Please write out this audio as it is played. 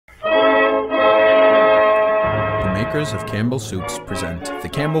makers of Campbell Soups present The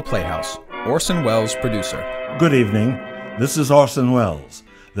Campbell Playhouse. Orson Welles, producer. Good evening. This is Orson Welles.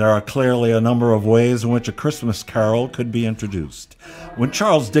 There are clearly a number of ways in which A Christmas Carol could be introduced. When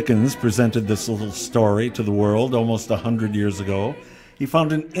Charles Dickens presented this little story to the world almost 100 years ago, he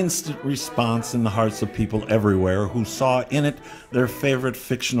found an instant response in the hearts of people everywhere who saw in it their favorite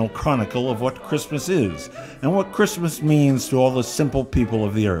fictional chronicle of what Christmas is and what Christmas means to all the simple people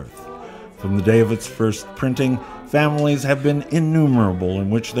of the earth. From the day of its first printing, families have been innumerable in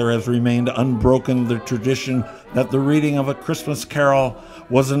which there has remained unbroken the tradition that the reading of A Christmas Carol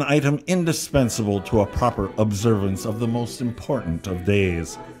was an item indispensable to a proper observance of the most important of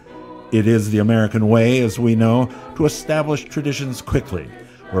days. It is the American way, as we know, to establish traditions quickly,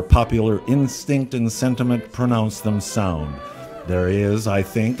 where popular instinct and sentiment pronounce them sound. There is, I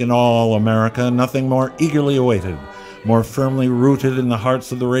think, in all America, nothing more eagerly awaited, more firmly rooted in the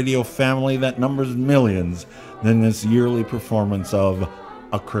hearts of the radio family that numbers millions than this yearly performance of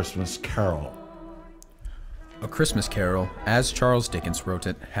A Christmas Carol. A Christmas Carol, as Charles Dickens wrote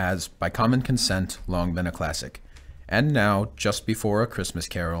it, has, by common consent, long been a classic. And now, just before A Christmas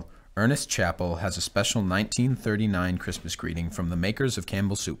Carol, Ernest Chappell has a special 1939 Christmas greeting from the makers of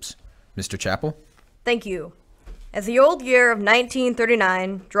Campbell Soups. Mr. Chappell? Thank you. As the old year of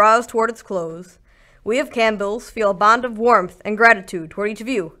 1939 draws toward its close, we of Campbell's feel a bond of warmth and gratitude toward each of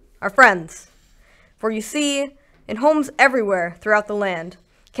you, our friends. For you see, in homes everywhere throughout the land,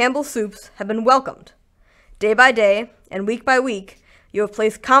 Campbell's Soups have been welcomed. Day by day and week by week, you have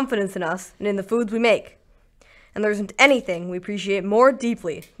placed confidence in us and in the foods we make. And there isn't anything we appreciate more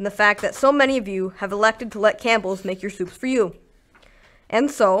deeply than the fact that so many of you have elected to let Campbell's make your soups for you.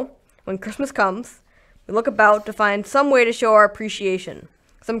 And so, when Christmas comes, we look about to find some way to show our appreciation,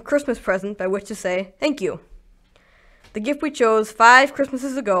 some Christmas present by which to say thank you. The gift we chose 5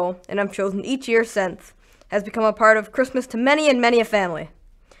 Christmases ago, and have chosen each year since, has become a part of Christmas to many and many a family.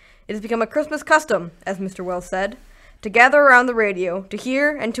 It has become a Christmas custom, as Mr. Wells said, to gather around the radio to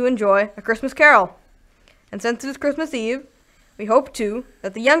hear and to enjoy A Christmas Carol. And since it is Christmas Eve, we hope, too,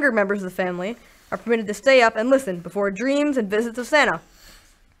 that the younger members of the family are permitted to stay up and listen before dreams and visits of Santa.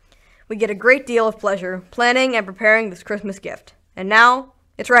 We get a great deal of pleasure planning and preparing this Christmas gift. And now,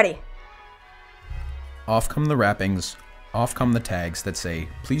 it's ready. Off come the wrappings, off come the tags that say,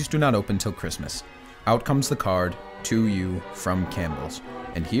 "Please do not open till Christmas." Out comes the card, "To you, from Campbell's."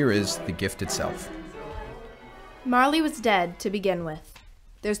 And here is the gift itself. Marley was dead to begin with.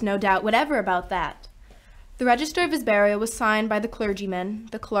 There's no doubt whatever about that. The register of his burial was signed by the clergyman,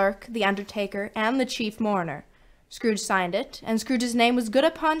 the clerk, the undertaker, and the chief mourner. Scrooge signed it, and Scrooge's name was good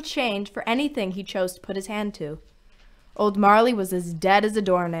upon change for anything he chose to put his hand to. Old Marley was as dead as a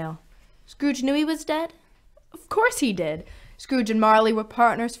doornail. Scrooge knew he was dead? Of course he did. Scrooge and Marley were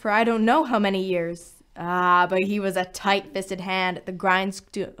partners for I don't know how many years. But he was a tight-fisted hand at the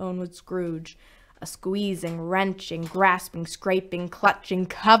grindstone with Scrooge. A squeezing, wrenching, grasping, scraping, clutching,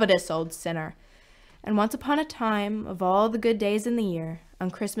 covetous old sinner. And once upon a time, of all the good days in the year,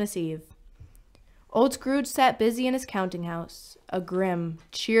 on Christmas Eve, old Scrooge sat busy in his counting-house, a grim,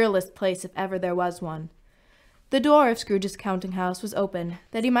 cheerless place if ever there was one. The door of Scrooge's counting-house was open,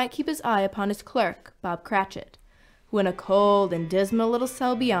 that he might keep his eye upon his clerk, Bob Cratchit, who in a cold and dismal little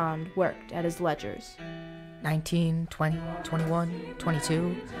cell beyond worked at his ledgers. 19, 20, 21,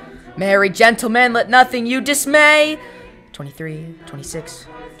 22. Merry gentlemen, let nothing you dismay. 23, 26,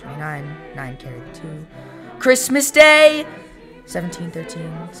 29, 9 carried 2. Christmas Day. 17,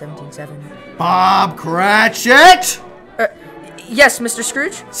 13, 17, 7. Bob Cratchit! Yes, Mr.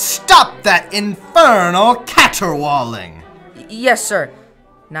 Scrooge? Stop that infernal caterwauling! Yes, sir.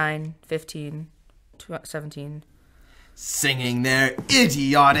 9, 15, 17. Singing their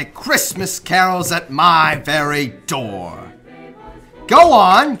idiotic Christmas carols at my very door. Go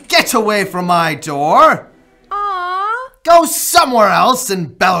on, get away from my door. Aww. Go somewhere else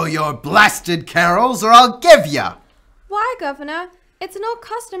and bellow your blasted carols, or I'll give ya. Why, Governor? It's an old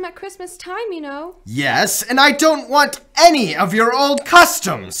custom at Christmas time, you know. Yes, and I don't want any of your old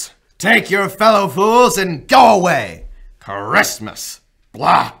customs. Take your fellow fools and go away. Christmas.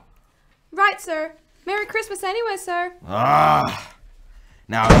 Blah. Right, sir. Merry Christmas anyway, sir.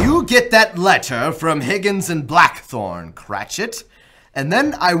 Now you get that letter from Higgins and Blackthorn, Cratchit, and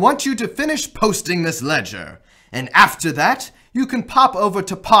then I want you to finish posting this ledger. And after that, you can pop over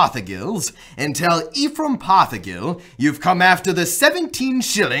to Parthagill's and tell Ephraim Parthagill you've come after the 17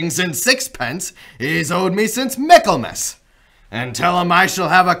 shillings and 6 he's owed me since Michaelmas. And tell him I shall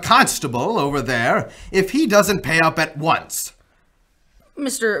have a constable over there if he doesn't pay up at once.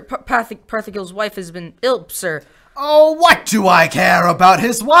 Mr. Parthagill's wife has been ill, sir. Oh, what do I care about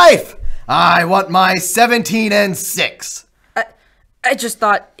his wife? I want my 17 and 6. I just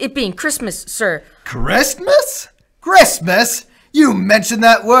thought, it being Christmas, sir. Christmas? Christmas? You mentioned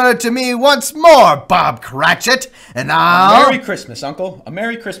that word to me once more, Bob Cratchit, and I'll... Merry Christmas, Uncle. A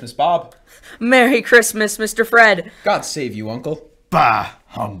Merry Christmas, Bob. Merry Christmas, Mr. Fred. God save you, Uncle. Bah,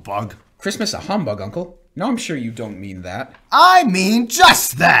 humbug. Christmas a humbug, Uncle? No, I'm sure you don't mean that. I mean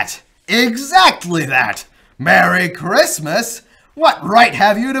just that. Exactly that. Merry Christmas? What right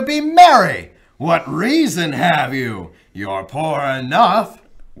have you to be merry? What reason have you? You're poor enough.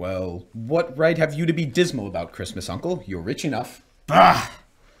 Well, what right have you to be dismal about Christmas, Uncle? You're rich enough. Bah!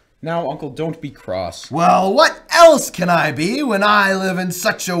 Now, Uncle, don't be cross. Well, what else can I be when I live in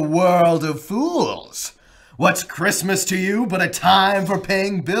such a world of fools? What's Christmas to you but a time for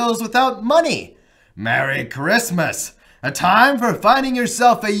paying bills without money? Merry Christmas! A time for finding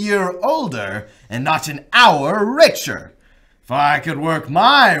yourself a year older and not an hour richer. If I could work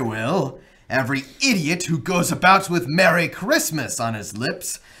my will, every idiot who goes about with Merry Christmas on his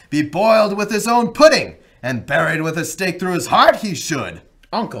lips be boiled with his own pudding and buried with a stake through his heart he should.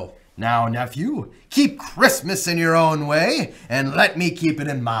 Uncle. Now, nephew, keep Christmas in your own way and let me keep it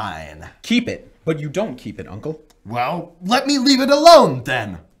in mine. Keep it, but you don't keep it, Uncle. Well, let me leave it alone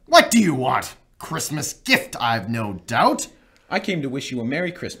then. What do you want? Christmas gift, I've no doubt. I came to wish you a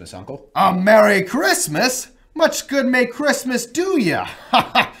Merry Christmas, Uncle. A Merry Christmas? Much good may Christmas do ya.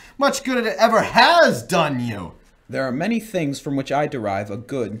 Much good it ever has done you. There are many things from which I derive a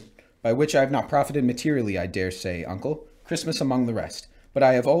good, by which I have not profited materially, I dare say, Uncle, Christmas among the rest. But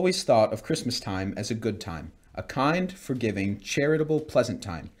I have always thought of Christmas time as a good time, a kind, forgiving, charitable, pleasant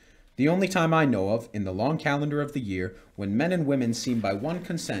time. The only time I know of, in the long calendar of the year, when men and women seem by one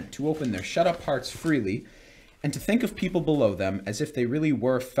consent to open their shut-up hearts freely, and to think of people below them as if they really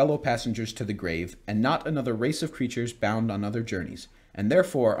were fellow passengers to the grave, and not another race of creatures bound on other journeys. And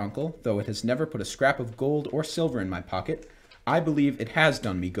therefore, Uncle, though it has never put a scrap of gold or silver in my pocket, I believe it has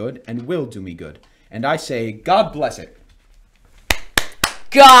done me good, and will do me good. And I say, God bless it.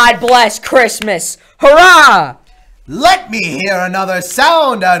 God bless Christmas! Hurrah! Let me hear another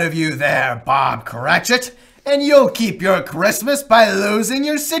sound out of you there, Bob Cratchit, and you'll keep your Christmas by losing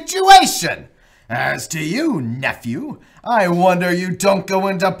your situation. As to you, nephew, I wonder you don't go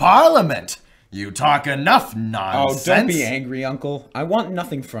into Parliament. You talk enough nonsense. Oh, don't be angry, Uncle. I want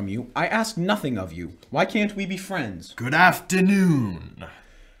nothing from you. I ask nothing of you. Why can't we be friends? Good afternoon.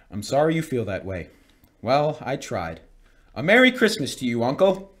 I'm sorry you feel that way. Well, I tried. A Merry Christmas to you,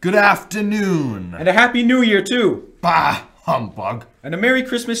 Uncle. Good afternoon. And a Happy New Year, too. Bah, humbug. And a Merry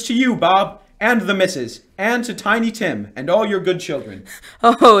Christmas to you, Bob, and the missus, and to Tiny Tim, and all your good children.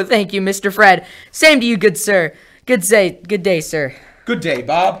 Oh, thank you, Mr. Fred. Same to you, good sir. Good day, sir. Good day,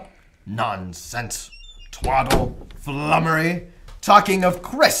 Bob. Nonsense. Twaddle. Flummery. Talking of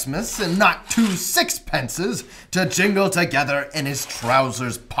Christmas and not 2 sixpences to jingle together in his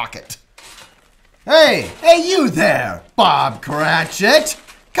trousers pocket. Hey, you there, Bob Cratchit.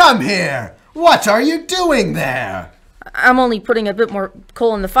 Come here. What are you doing there? I'm only putting a bit more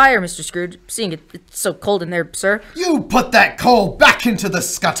coal in the fire, Mr. Scrooge, seeing it's so cold in there, sir. You put that coal back into the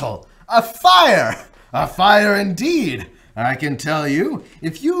scuttle. A fire! A fire indeed. I can tell you,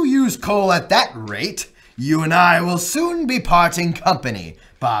 if you use coal at that rate, you and I will soon be parting company,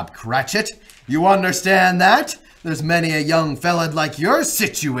 Bob Cratchit. You understand that? There's many a young fella like your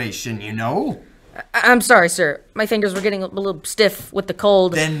situation, you know. I'm sorry, sir. My fingers were getting a little stiff with the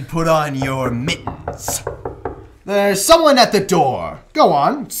cold. Then put on your mittens. There's someone at the door. Go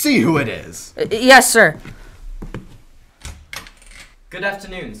on, see who it is. Yes, sir. Good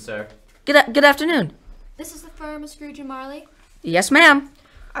afternoon, sir. Good afternoon. This is the firm of Scrooge and Marley. Yes, ma'am.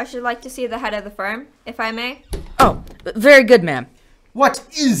 I should like to see the head of the firm, if I may. Oh, very good, ma'am. What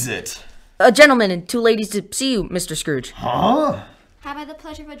is it? A gentleman and 2 ladies to see you, Mr. Scrooge. Huh? Have I the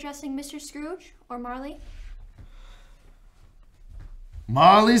pleasure of addressing Mr. Scrooge or Marley?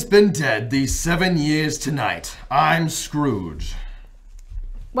 Marley's been dead these 7 years tonight. I'm Scrooge.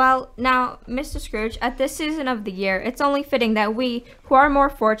 Well, now, Mr. Scrooge, at this season of the year, it's only fitting that we, who are more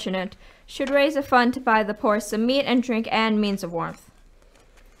fortunate, should raise a fund to buy the poor some meat and drink and means of warmth.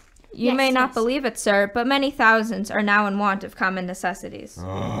 You may not believe it, sir, but many thousands are now in want of common necessities.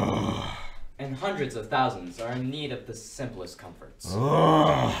 And hundreds of thousands are in need of the simplest comforts.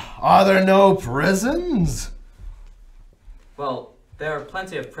 Are there no prisons? Well, there are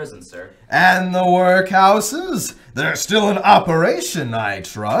plenty of prisons, sir. And the workhouses? They're still in operation, I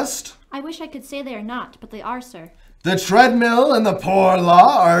trust. I wish I could say they are not, but they are, sir. The treadmill and the poor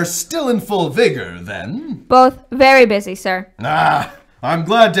law are still in full vigor, then? Both very busy, sir. Ah, I'm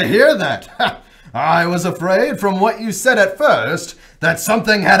glad to hear that. I was afraid from what you said at first that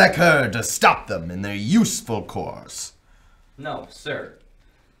something had occurred to stop them in their useful course. No, sir.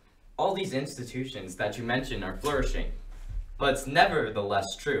 All these institutions that you mention are flourishing, but it's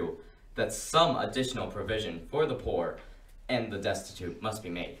nevertheless true that some additional provision for the poor and the destitute must be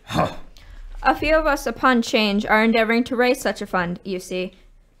made. A few of us upon change are endeavoring to raise such a fund, you see.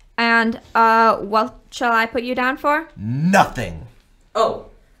 And, what shall I put you down for? Nothing. Oh,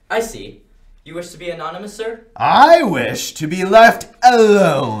 I see. You wish to be anonymous, sir? I wish to be left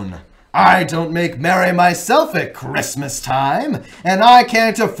alone. I don't make merry myself at Christmas time, and I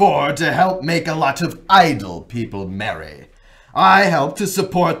can't afford to help make a lot of idle people merry. I help to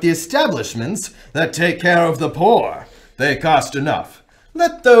support the establishments that take care of the poor. They cost enough.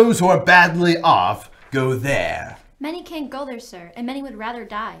 Let those who are badly off go there. Many can't go there, sir, and many would rather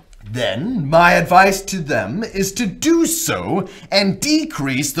die. Then my advice to them is to do so and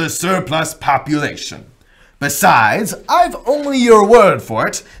decrease the surplus population. Besides, I've only your word for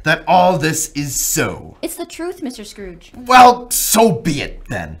it that all this is so. It's the truth, Mr. Scrooge. Well, so be it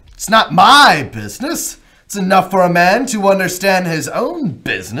then. It's not my business. It's enough for a man to understand his own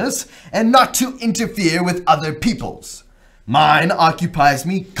business and not to interfere with other people's. Mine occupies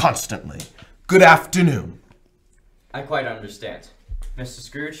me constantly. Good afternoon. I quite understand. Mr.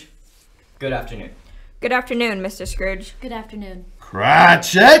 Scrooge, good afternoon. Good afternoon, Mr. Scrooge. Good afternoon.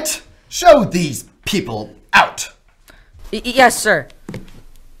 Cratchit, show these people out. Yes, sir.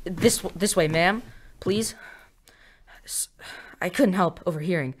 This way, ma'am, please. I couldn't help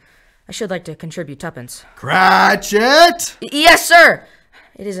overhearing. I should like to contribute tuppence. Cratchit! Yes, sir!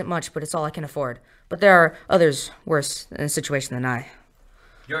 It isn't much, but it's all I can afford. But there are others worse in a situation than I.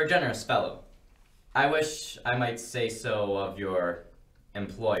 You're a generous fellow. I wish I might say so of your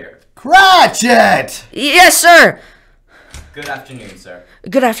employer. Cratchit! Yes, sir! Good afternoon, sir.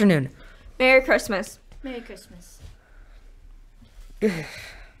 Good afternoon. Merry Christmas. Merry Christmas. Good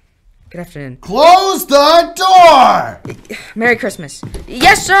afternoon. Close the door! Merry Christmas.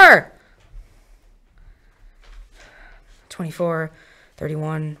 Yes, sir! 24,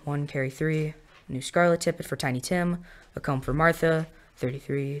 31, 1 carry 3, a new scarlet tippet for Tiny Tim, a comb for Martha,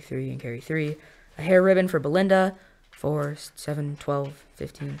 33, 3 and carry 3, a hair ribbon for Belinda, 4, 7, 12,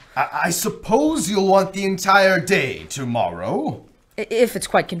 15. I suppose you'll want the entire day tomorrow. If it's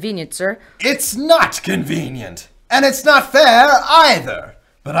quite convenient, sir. It's not convenient, and it's not fair either.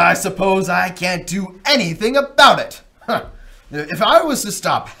 But I suppose I can't do anything about it. Huh. If I was to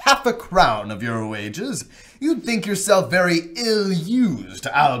stop half a crown of your wages, you'd think yourself very ill-used,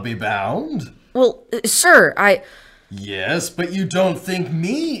 I'll be bound. Well, sir, Yes, but you don't think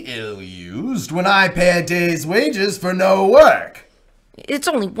me ill-used when I pay a day's wages for no work. It's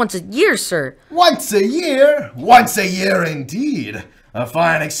only once a year, sir. Once a year? Once a year indeed. A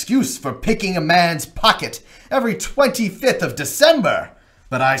fine excuse for picking a man's pocket every 25th of December.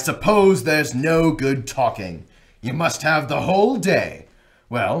 But I suppose there's no good talking. You must have the whole day.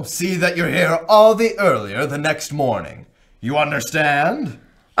 Well, see that you're here all the earlier the next morning. You understand?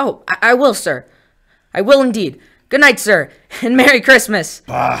 Oh, I will, sir. I will indeed. Good night, sir, and Merry Christmas.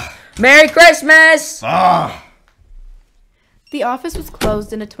 Bah. Merry Christmas! Ah. The office was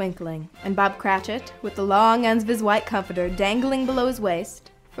closed in a twinkling, and Bob Cratchit, with the long ends of his white comforter dangling below his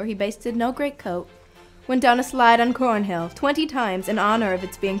waist, for he basted no great coat, went down a slide on Cornhill 20 times in honor of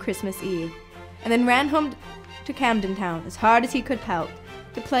its being Christmas Eve, and then ran home to Camden Town as hard as he could pelt,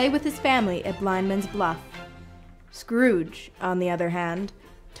 to play with his family at Blindman's Bluff. Scrooge, on the other hand,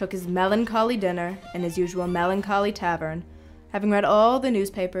 took his melancholy dinner in his usual melancholy tavern, having read all the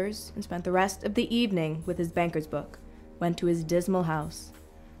newspapers and spent the rest of the evening with his banker's book, went to his dismal house.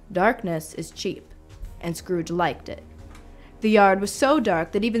 Darkness is cheap, and Scrooge liked it. The yard was so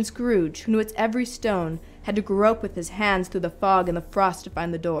dark that even Scrooge, who knew its every stone, had to grope with his hands through the fog and the frost to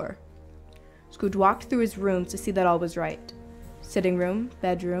find the door. Scrooge walked through his rooms to see that all was right. Sitting room,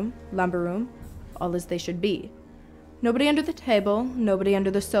 bedroom, lumber room, all as they should be. Nobody under the table, nobody under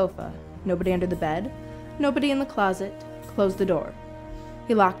the sofa, nobody under the bed, nobody in the closet. Closed the door.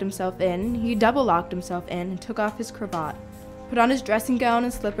 He locked himself in, he double-locked himself in, and took off his cravat, put on his dressing gown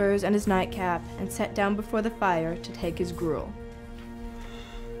and slippers and his nightcap, and sat down before the fire to take his gruel.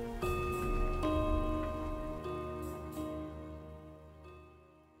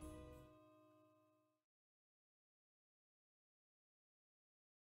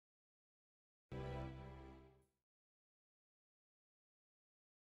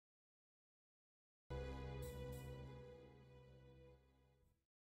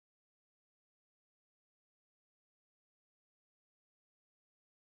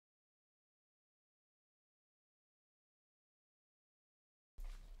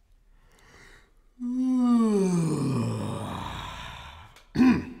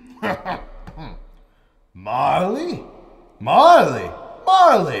 Marley? Marley?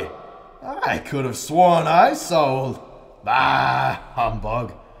 Marley? I could have sworn I saw... Ah,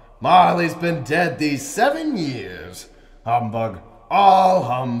 humbug. Marley's been dead these 7 years. Humbug. All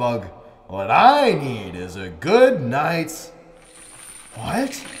humbug. What I need is a good night's...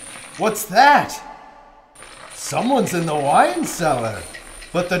 What? What's that? Someone's in the wine cellar.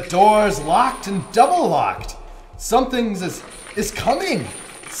 But the door's locked and double locked. Something is coming.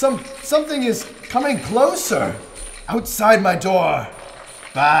 Something is coming closer. Outside my door.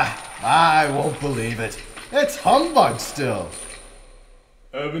 Bah, I won't believe it. It's humbug still.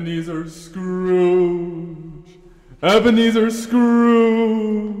 Ebenezer Scrooge. Ebenezer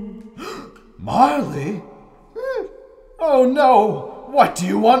Scrooge. Marley? Oh no. What do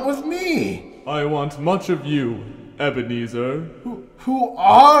you want with me? I want much of you, Ebenezer. Who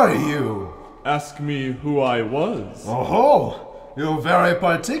are you? Ask me who I was. Oh, you're very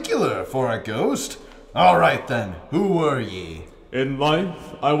particular for a ghost. All right then, who were ye? In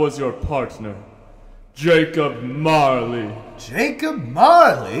life, I was your partner, Jacob Marley. Jacob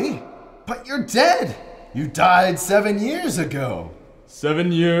Marley? But you're dead. You died 7 years ago.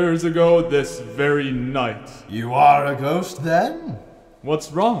 7 years ago this very night. You are a ghost then?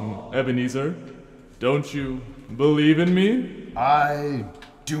 What's wrong, Ebenezer? Don't you believe in me? I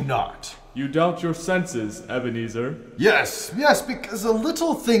do not. You doubt your senses, Ebenezer? Yes, because a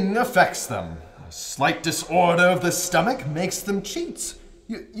little thing affects them. A slight disorder of the stomach makes them cheats.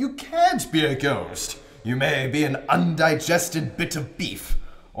 You can't be a ghost. You may be an undigested bit of beef,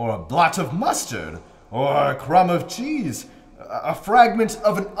 or a blot of mustard, or a crumb of cheese, a fragment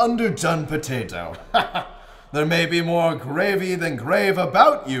of an underdone potato. There may be more gravy than grave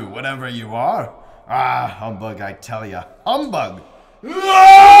about you, whatever you are. Ah, humbug, I tell ya, humbug!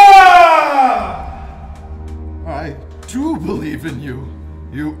 I do believe in you.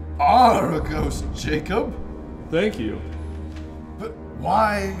 You are a ghost, Jacob. Thank you. But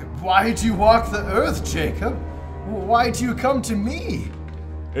why do you walk the earth, Jacob? Why do you come to me?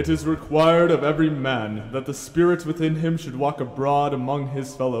 It is required of every man that the spirit within him should walk abroad among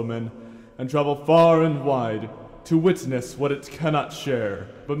his fellow men, and travel far and wide, to witness what it cannot share,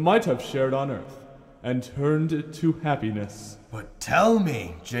 but might have shared on earth, and turned it to happiness. But tell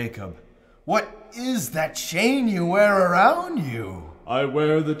me, Jacob, what is that chain you wear around you? I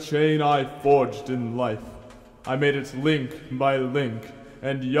wear the chain I forged in life. I made it link by link,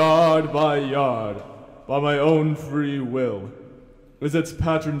 and yard by yard, by my own free will. Is its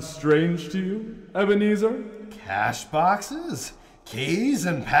pattern strange to you, Ebenezer? Cash boxes? Keys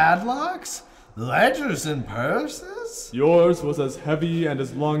and padlocks? Ledgers and purses? Yours was as heavy and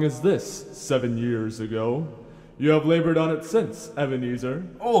as long as this 7 years ago. You have labored on it since, Ebenezer.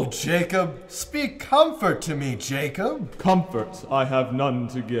 Oh, Jacob, speak comfort to me, Jacob. Comfort I have none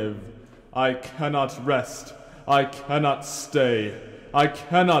to give. I cannot rest. I cannot stay. I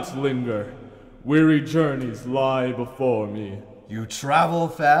cannot linger. Weary journeys lie before me. You travel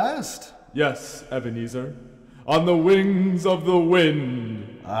fast? Yes, Ebenezer. On the wings of the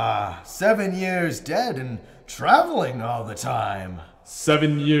wind. Ah, 7 years dead and traveling all the time.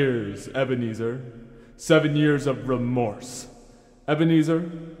 7 years, Ebenezer. 7 years of remorse. Ebenezer,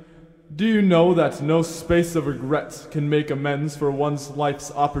 do you know that no space of regret can make amends for one's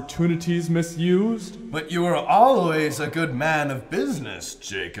life's opportunities misused? But you were always a good man of business,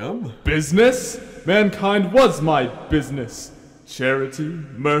 Jacob. Business? Mankind was my business. Charity,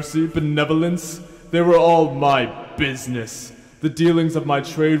 mercy, benevolence, they were all my business. The dealings of my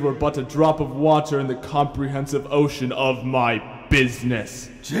trade were but a drop of water in the comprehensive ocean of my business.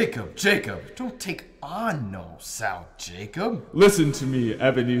 Jacob, don't take on no South, Jacob. Listen to me,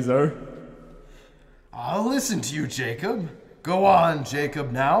 Ebenezer. I'll listen to you, Jacob. Go on,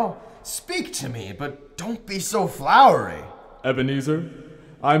 Jacob, now. Speak to me, but don't be so flowery. Ebenezer,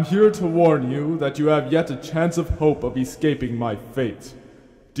 I'm here to warn you that you have yet a chance of hope of escaping my fate.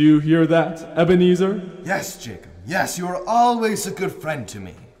 Do you hear that, Ebenezer? Yes, Jacob. Yes, you are always a good friend to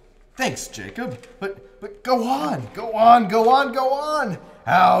me. Thanks, Jacob. But go on.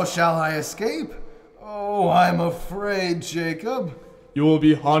 How shall I escape? Oh, I'm afraid, Jacob. You will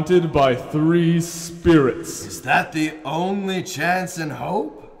be haunted by 3 spirits. Is that the only chance and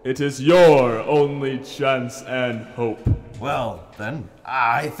hope? It is your only chance and hope. Well, then,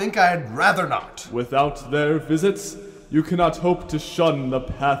 I think I'd rather not. Without their visits, you cannot hope to shun the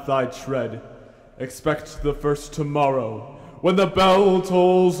path I tread. Expect the first tomorrow, when the bell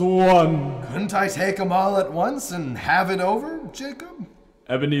tolls 1. Couldn't I take 'em all at once and have it over, Jacob?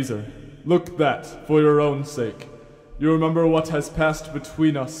 Ebenezer, look that, for your own sake. You remember what has passed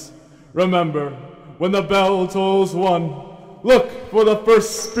between us. Remember, when the bell tolls 1, Look for the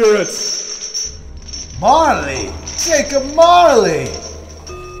first spirit! Marley! Jacob Marley!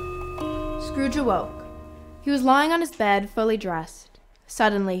 Scrooge awoke. He was lying on his bed, fully dressed.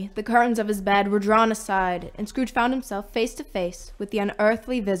 Suddenly, the curtains of his bed were drawn aside, and Scrooge found himself face to face with the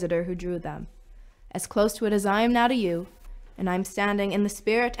unearthly visitor who drew them. As close to it as I am now to you, and I am standing in the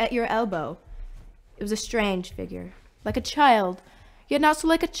spirit at your elbow. It was a strange figure, like a child, yet not so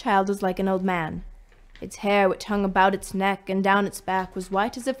like a child as like an old man. Its hair, which hung about its neck and down its back, was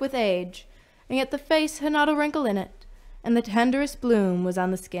white as if with age, and yet the face had not a wrinkle in it, and the tenderest bloom was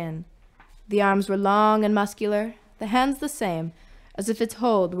on the skin. The arms were long and muscular, the hands the same, as if its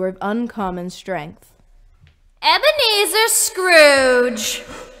hold were of uncommon strength. Ebenezer Scrooge!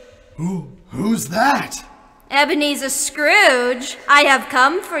 Who's that? Ebenezer Scrooge, I have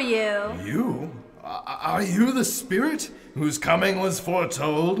come for you. You? Are you the spirit whose coming was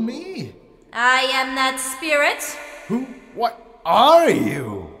foretold me? I am that spirit. Who? What are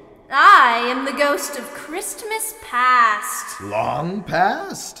you? I am the ghost of Christmas past. Long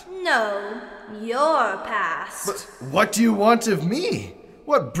past? No, your past. But what do you want of me?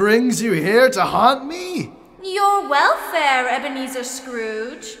 What brings you here to haunt me? Your welfare, Ebenezer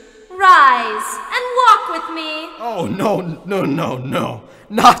Scrooge. Rise and walk with me. Oh, no.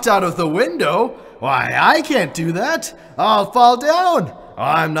 Not out of the window. Why, I can't do that. I'll fall down.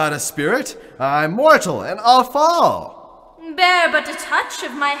 I'm not a spirit. I'm mortal, and I'll fall. Bear but a touch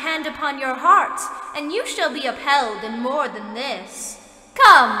of my hand upon your heart, and you shall be upheld in more than this.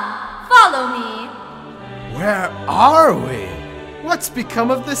 Come, follow me. Where are we? What's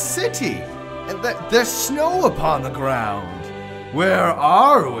become of the city? And there's snow upon the ground. Where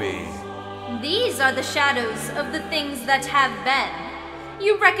are we? These are the shadows of the things that have been.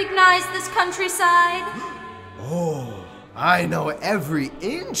 You recognize this countryside? Oh, I know every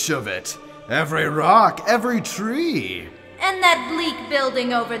inch of it. Every rock, every tree. And that bleak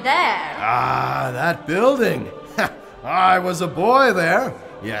building over there. Ah, that building. I was a boy there.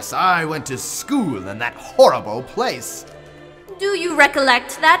 Yes, I went to school in that horrible place. Do you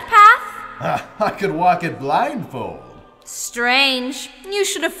recollect that path? I could walk it blindfold. Strange. You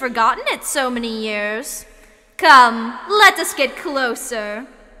should have forgotten it so many years. Come, let us get closer.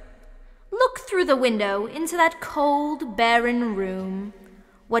 Look through the window into that cold, barren room.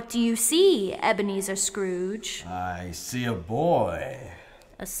 What do you see, Ebenezer Scrooge? I see a boy.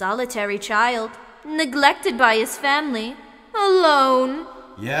 A solitary child, neglected by his family, alone.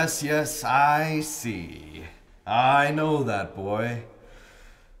 Yes, I see. I know that boy.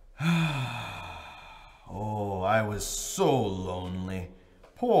 Oh, I was so lonely.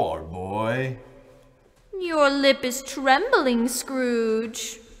 Poor boy. Your lip is trembling,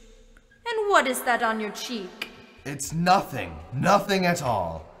 Scrooge. And what is that on your cheek? It's nothing at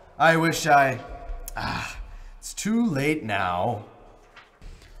all. I wish it's too late now.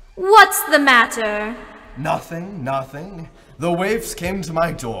 What's the matter? Nothing. The waifs came to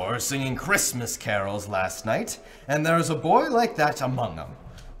my door singing Christmas carols last night, and there's a boy like that among them.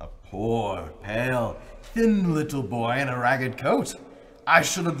 A poor, pale, thin little boy in a ragged coat. I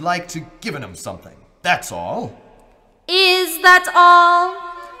should have liked to given him something, that's all. Is that all?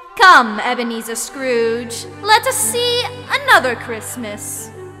 Come, Ebenezer Scrooge, let us see another Christmas.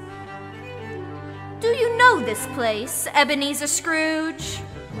 Do you know this place, Ebenezer Scrooge?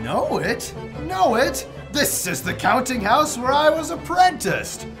 Know it? This is the counting house where I was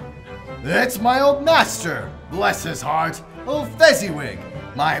apprenticed. It's my old master, bless his heart, old Fezziwig,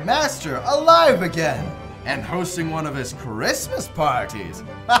 my master alive again, and hosting one of his Christmas parties.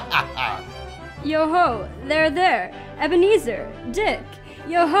 Yo-ho, there, Ebenezer, Dick,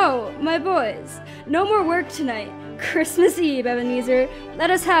 yo-ho, my boys. No more work tonight. Christmas Eve, Ebenezer.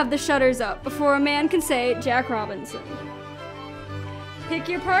 Let us have the shutters up before a man can say Jack Robinson. Pick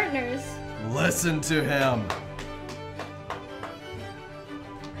your partners. Listen to him.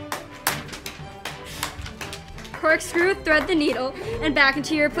 Corkscrew, thread the needle, and back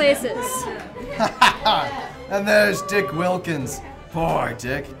into your places. And there's Dick Wilkins. Poor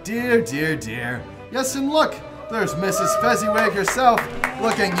Dick. Dear. Yes, and look, there's Mrs. Fezziwig herself,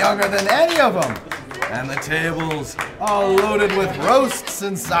 looking younger than any of them. And the tables all loaded with roasts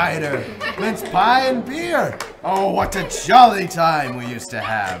and cider, mince pie and beer. Oh, what a jolly time we used to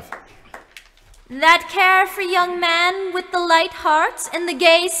have. That carefree young man with the light heart and the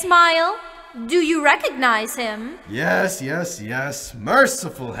gay smile? Do you recognize him? Yes.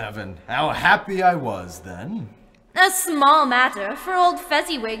 Merciful heaven, how happy I was then. A small matter for old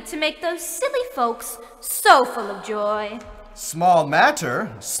Fezziwig to make those silly folks so full of joy. Small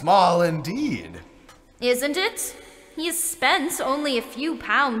matter? Small indeed. Isn't it? He has spent only a few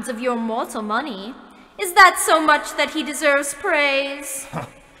pounds of your mortal money. Is that so much that he deserves praise?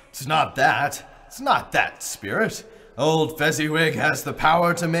 It's not that. It's not that, Spirit. Old Fezziwig has the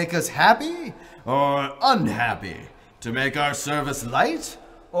power to make us happy or unhappy, to make our service light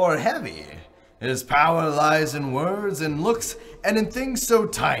or heavy. His power lies in words and looks and in things so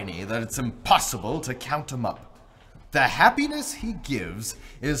tiny that it's impossible to count 'em up. The happiness he gives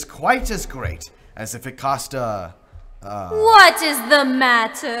is quite as great as if it cost What is the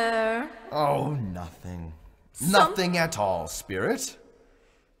matter? Oh, nothing. Nothing at all, Spirit.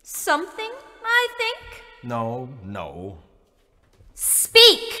 Something, I think? No.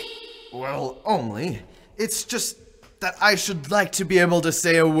 Speak! Well, only. It's just that I should like to be able to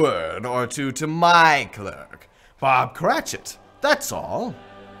say a word or two to my clerk, Bob Cratchit. That's all.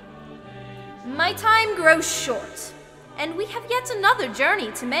 My time grows short, and we have yet another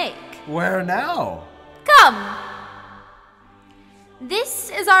journey to make. Where now? Come!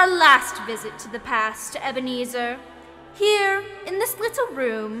 This is our last visit to the past, Ebenezer. Here, in this little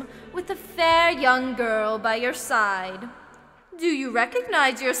room, with a fair young girl by your side. Do you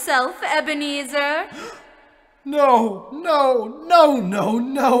recognize yourself, Ebenezer? No!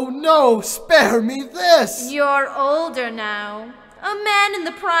 Spare me this! You're older now, a man in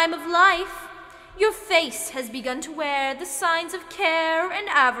the prime of life. Your face has begun to wear the signs of care and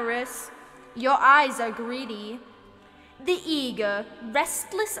avarice. Your eyes are greedy. The eager,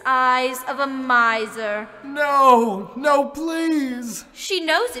 restless eyes of a miser. No, please! She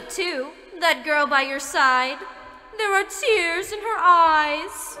knows it too, that girl by your side. There are tears in her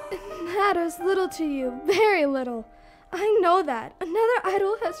eyes. It matters little to you, very little. I know that. Another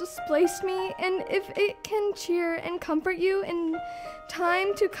idol has displaced me, and if it can cheer and comfort you in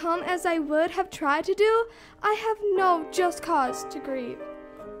time to come as I would have tried to do, I have no just cause to grieve.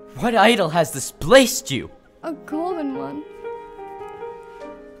 What idol has displaced you? A golden one.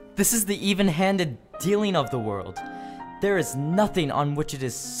 This is the even-handed dealing of the world. There is nothing on which it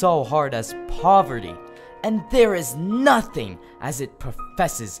is so hard as poverty, and there is nothing as it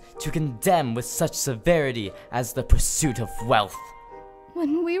professes to condemn with such severity as the pursuit of wealth.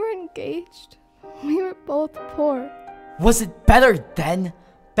 When we were engaged, we were both poor. Was it better then?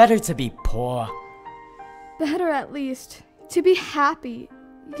 Better to be poor? Better at least, to be happy.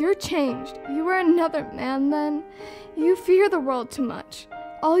 You're changed. You were another man then. You fear the world too much.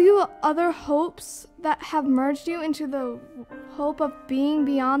 All you other hopes that have merged you into the hope of being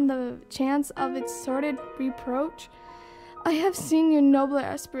beyond the chance of its sordid reproach. I have seen your nobler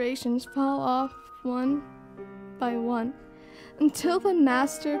aspirations fall off one by one, until the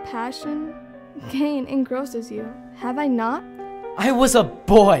master passion, gain, engrosses you. Have I not? I was a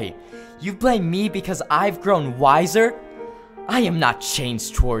boy. You blame me because I've grown wiser? I am not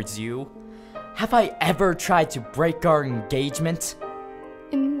changed towards you. Have I ever tried to break our engagement?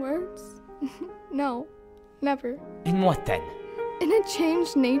 In words? No, never. In what then? In a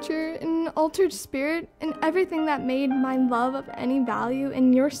changed nature, in an altered spirit, in everything that made my love of any value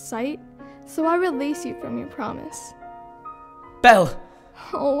in your sight, so I release you from your promise. Belle!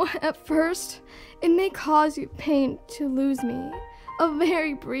 Oh, at first, it may cause you pain to lose me, a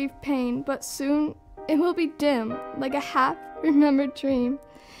very brief pain, but soon it will be dim, like a half-remembered dream,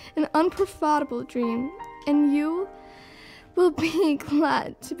 an unprofitable dream, and you will be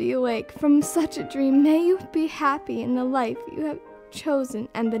glad to be awake from such a dream. May you be happy in the life you have chosen,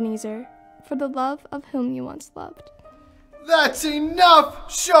 Ebenezer, for the love of whom you once loved. That's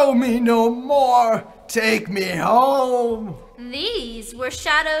enough! Show me no more! Take me home! These were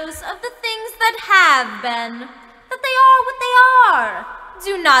shadows of the things that have been, that they are what they are.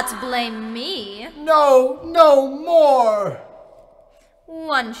 Do not blame me. No more!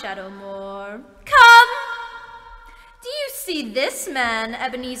 One shadow more. Come! Do you see this man,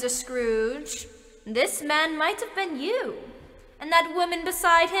 Ebenezer Scrooge? This man might have been you. And that woman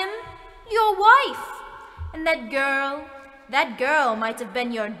beside him, your wife. And that girl might have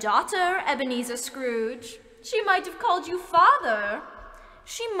been your daughter, Ebenezer Scrooge. She might have called you father.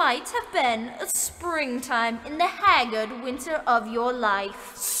 She might have been a springtime in the haggard winter of your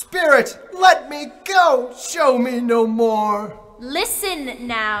life. Spirit, let me go! Show me no more! Listen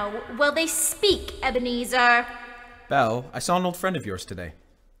now, while they speak, Ebenezer. Belle, I saw an old friend of yours today.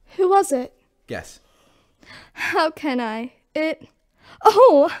 Who was it? Guess. How can I?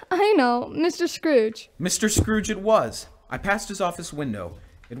 Oh, I know, Mr. Scrooge. Mr. Scrooge it was. I passed his office window.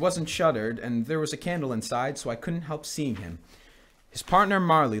 It wasn't shuttered, and there was a candle inside, so I couldn't help seeing him. His partner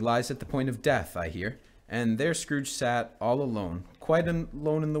Marley lies at the point of death, I hear, and there Scrooge sat all alone, quite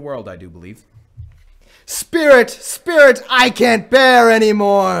alone in the world, I do believe. Spirit, I can't bear any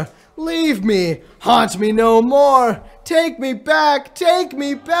more! Leave me! Haunt me no more! Take me back!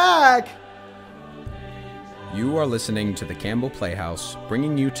 You are listening to the Campbell Playhouse,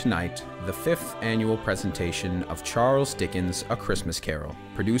 bringing you tonight the 5th annual presentation of Charles Dickens' A Christmas Carol,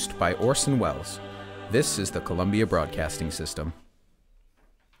 produced by Orson Welles. This is the Columbia Broadcasting System.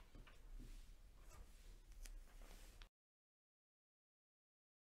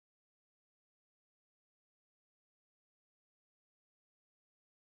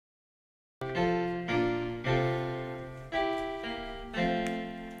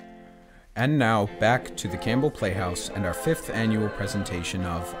 And now, back to the Campbell Playhouse and our 5th annual presentation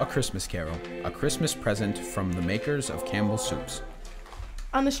of A Christmas Carol, a Christmas present from the makers of Campbell Soups.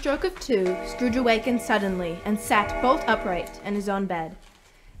 On the stroke of 2, Scrooge awakened suddenly and sat bolt upright in his own bed.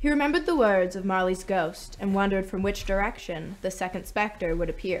 He remembered the words of Marley's ghost and wondered from which direction the second spectre would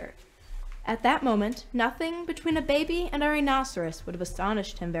appear. At that moment, nothing between a baby and a rhinoceros would have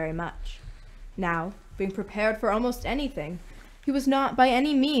astonished him very much. Now, being prepared for almost anything, he was not by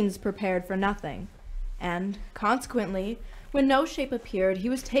any means prepared for nothing, and, consequently, when no shape appeared, he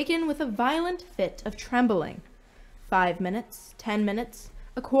was taken with a violent fit of trembling. 5 minutes, 10 minutes,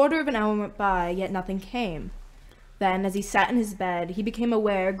 a quarter of an hour went by, yet nothing came. Then, as he sat in his bed, he became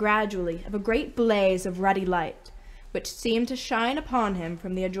aware gradually of a great blaze of ruddy light, which seemed to shine upon him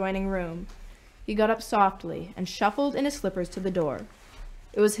from the adjoining room. He got up softly and shuffled in his slippers to the door.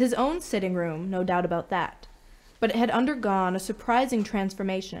 It was his own sitting room, no doubt about that, but it had undergone a surprising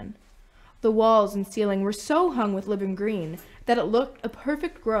transformation. The walls and ceiling were so hung with living green that it looked a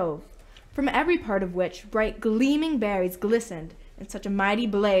perfect grove, from every part of which bright gleaming berries glistened, and such a mighty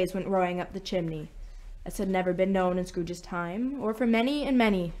blaze went roaring up the chimney, as had never been known in Scrooge's time, or for many and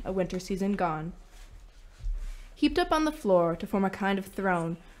many a winter season gone. Heaped up on the floor to form a kind of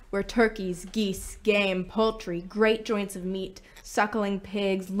throne, were turkeys, geese, game, poultry, great joints of meat, suckling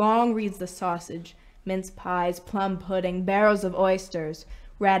pigs, long wreaths of sausage, mince pies, plum pudding, barrels of oysters,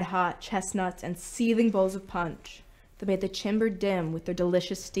 red-hot chestnuts, and seething bowls of punch that made the chamber dim with their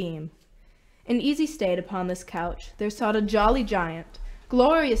delicious steam. In easy state upon this couch there sat a jolly giant,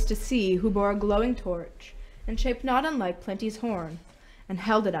 glorious to see, who bore a glowing torch, and shaped not unlike Plenty's horn, and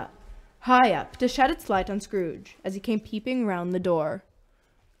held it up, high up, to shed its light on Scrooge, as he came peeping round the door.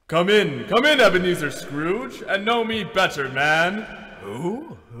 Come in, Ebenezer Scrooge, and know me better, man.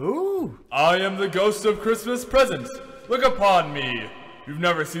 Who? I am the ghost of Christmas present. Look upon me. You've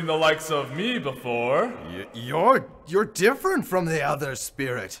never seen the likes of me before. You're different from the other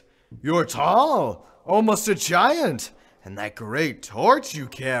spirit. You're tall, almost a giant, and that great torch you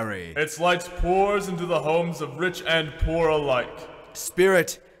carry. Its light pours into the homes of rich and poor alike.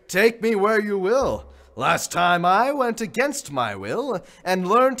 Spirit, take me where you will. Last time I went against my will and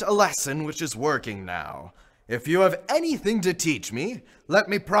learnt a lesson which is working now. If you have anything to teach me, let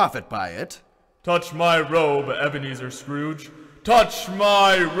me profit by it. Touch my robe, Ebenezer Scrooge. Touch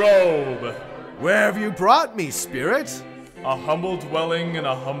my robe! Where have you brought me, spirit? A humble dwelling in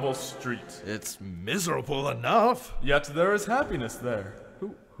a humble street. It's miserable enough. Yet there is happiness there.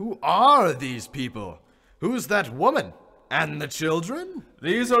 Who are these people? Who's that woman? And the children?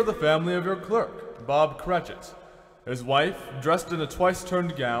 These are the family of your clerk, Bob Cratchit. His wife, dressed in a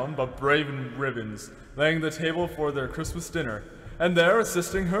twice-turned gown, but brave in ribbons, laying the table for their Christmas dinner. And there,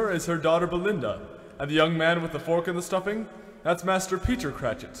 assisting her, is her daughter Belinda. And the young man with the fork and the stuffing, that's Master Peter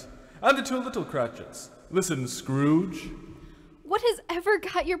Cratchit. And the 2 little Cratchits. Listen, Scrooge. What has ever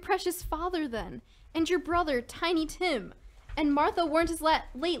got your precious father, then? And your brother, Tiny Tim? And Martha weren't as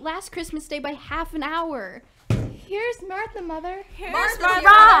late last Christmas Day by half an hour. Here's Martha, Mother. Here's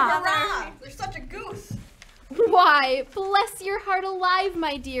Martha. You're such a goose. Why, bless your heart alive,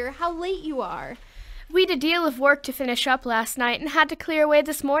 my dear, how late you are. We'd a deal of work to finish up last night and had to clear away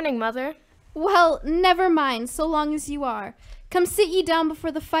this morning, Mother. Well, never mind, so long as you are. Come sit ye down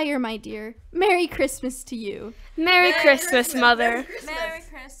before the fire, my dear. Merry Christmas to you. Merry Christmas, Mother. Merry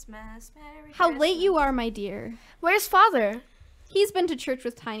Christmas. How late you are, my dear. Where's Father? He's been to church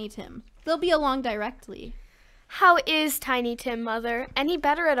with Tiny Tim. They'll be along directly. How is Tiny Tim, Mother? Any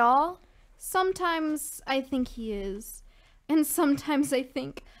better at all? Sometimes I think he is. And sometimes I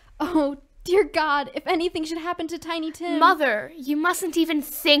think, oh, dear God, if anything should happen to Tiny Tim. Mother, you mustn't even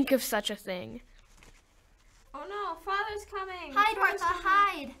think of such a thing. Oh no, Father's coming. Hide, Martha,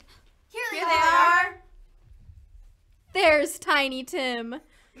 hide. Here they are. There's Tiny Tim.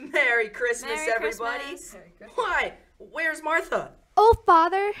 Merry Christmas, everybody. Christmas. Why? Where's Martha? Oh,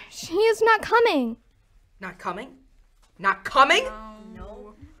 Father, she is not coming. Not coming? Not coming?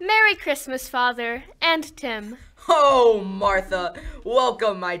 No. Merry Christmas, Father, and Tim. Oh, Martha.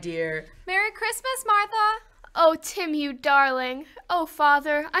 Welcome, my dear. Merry Christmas, Martha. Oh, Tim, you darling. Oh,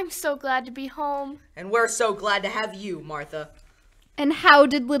 Father, I'm so glad to be home. And we're so glad to have you, Martha. And how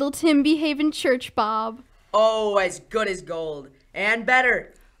did little Tim behave in church, Bob? Oh, as good as gold. And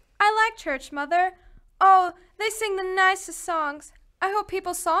better. I like church, Mother. Oh, they sing the nicest songs. I hope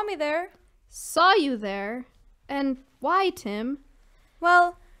people saw me there. Saw you there? And why, Tim?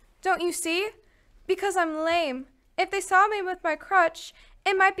 Well, don't you see? Because I'm lame. If they saw me with my crutch,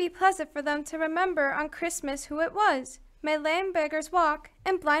 it might be pleasant for them to remember on Christmas who it was. May lame beggars walk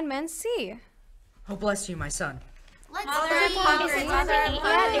and blind men see. Oh, bless you, my son.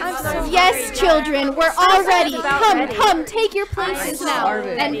 Yes, children, we're all ready. Come, take your places now.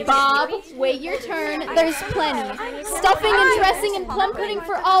 And Bob, wait your turn. There's plenty. Stuffing and dressing and plum pudding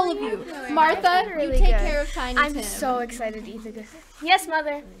for all of you. Martha, you take care of Tiny Tim. I'm so excited to eat the good. Yes,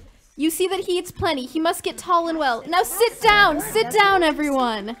 Mother. You see that he eats plenty. He must get tall and well. Now sit down,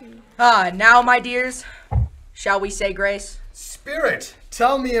 everyone. Now, my dears, shall we say grace? Spirit,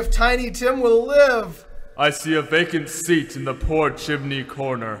 tell me if Tiny Tim will live. I see a vacant seat in the poor chimney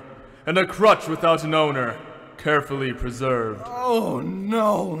corner, and a crutch without an owner, carefully preserved. Oh,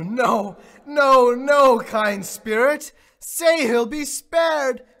 no, kind spirit. Say he'll be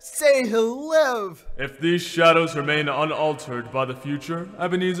spared. Say he'll live. If these shadows remain unaltered by the future,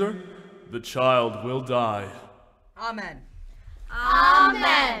 Ebenezer, the child will die. Amen.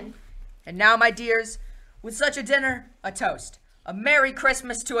 Amen. And now, my dears, with such a dinner, a toast. A Merry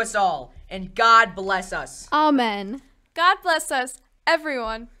Christmas to us all, and God bless us. Amen. God bless us,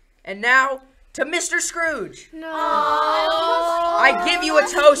 everyone. And now, to Mr. Scrooge. No. I give you a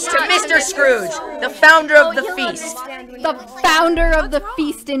toast to Mr. Scrooge, the founder of the feast. The founder of the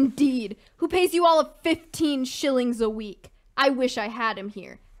feast, indeed, who pays you all 15 shillings a week. I wish I had him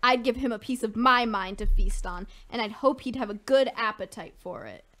here. I'd give him a piece of my mind to feast on, and I'd hope he'd have a good appetite for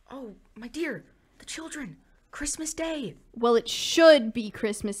it. Oh, my dear, the children. Christmas Day. Well, it should be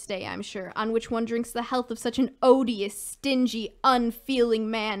Christmas Day, I'm sure, on which one drinks the health of such an odious, stingy, unfeeling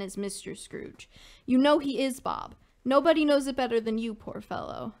man as Mr. Scrooge. You know he is, Bob. Nobody knows it better than you, poor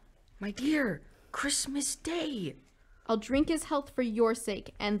fellow. My dear, Christmas Day. I'll drink his health for your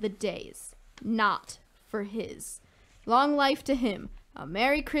sake and the day's, not for his. Long life to him, a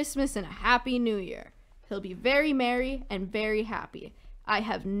Merry Christmas and a Happy New Year. He'll be very merry and very happy, I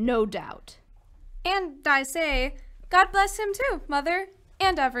have no doubt. And I say, God bless him too, Mother,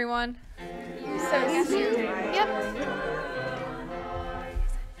 and everyone.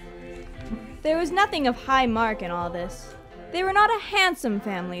 There was nothing of high mark in all this. They were not a handsome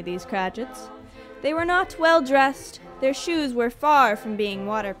family, these Cratchits. They were not well dressed, their shoes were far from being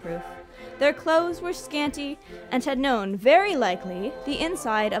waterproof. Their clothes were scanty, and had known, very likely, the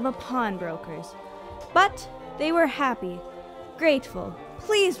inside of a pawnbroker's. But they were happy, grateful,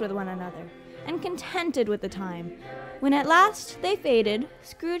 pleased with one another, and contented with the time. When at last they faded,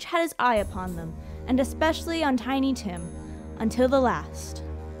 Scrooge had his eye upon them, and especially on Tiny Tim, until the last.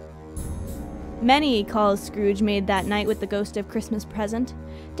 Many calls Scrooge made that night with the ghost of Christmas present.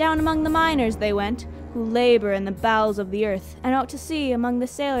 Down among the miners they went, who labor in the bowels of the earth, and out to sea among the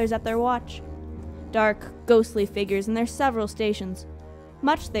sailors at their watch. Dark, ghostly figures in their several stations.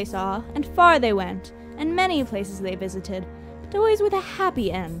 Much they saw, and far they went, and many places they visited, but always with a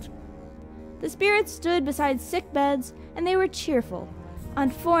happy end. The spirits stood beside sick beds, and they were cheerful. On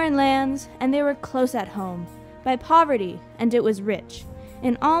foreign lands, and they were close at home. By poverty, and it was rich.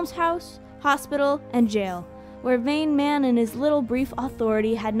 In almshouse, hospital, and jail, where vain man in his little brief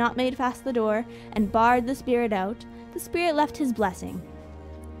authority had not made fast the door, and barred the spirit out, the spirit left his blessing.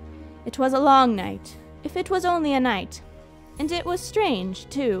 It was a long night, if it was only a night. And it was strange,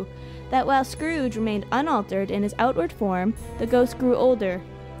 too, that while Scrooge remained unaltered in his outward form, the ghost grew older,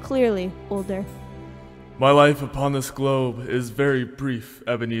 clearly older. My life upon this globe is very brief,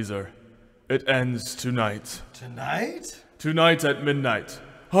 Ebenezer. It ends tonight. Tonight? Tonight at midnight.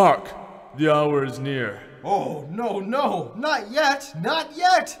 Hark! The hour is near. Oh, no, not yet, not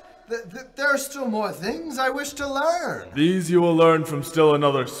yet. There are still more things I wish to learn. These you will learn from still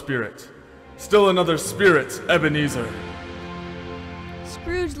another spirit. Still another spirit, Ebenezer.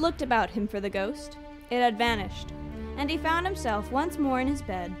 Scrooge looked about him for the ghost. It had vanished, and he found himself once more in his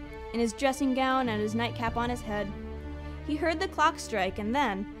bed, in his dressing gown and his nightcap on his head. He heard the clock strike, and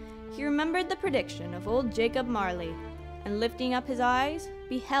then he remembered the prediction of old Jacob Marley, and lifting up his eyes,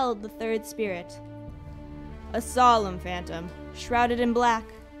 beheld the third spirit. A solemn phantom, shrouded in black,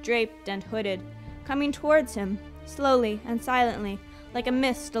 draped and hooded, coming towards him, slowly and silently, like a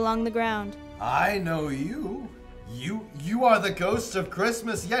mist along the ground. I know you. You are the ghost of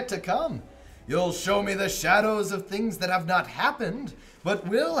Christmas yet to come. You'll show me the shadows of things that have not happened, but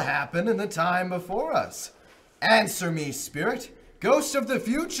will happen in the time before us. Answer me, spirit, ghost of the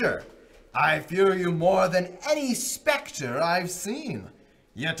future. I fear you more than any specter I've seen.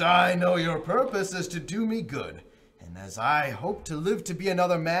 Yet I know your purpose is to do me good, and as I hope to live to be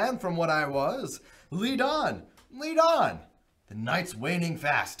another man from what I was, lead on, lead on. The night's waning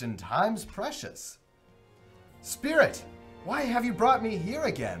fast and time's precious. Spirit, why have you brought me here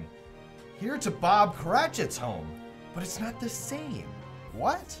again? Here to Bob Cratchit's home, but it's not the same.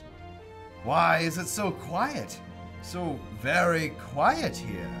 What? Why is it so quiet? So very quiet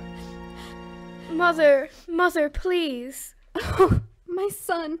here. Mother, please. Oh, my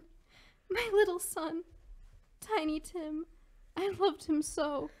son. My little son. Tiny Tim. I loved him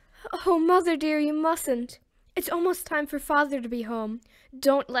so. Oh, Mother dear, you mustn't. It's almost time for Father to be home.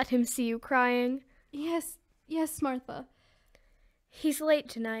 Don't let him see you crying. Yes, Martha. He's late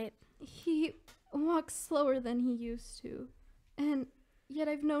tonight. He walks slower than he used to. And yet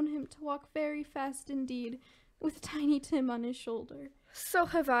I've known him to walk very fast indeed, with Tiny Tim on his shoulder. So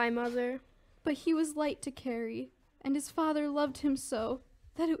have I, Mother. But he was light to carry, and his father loved him so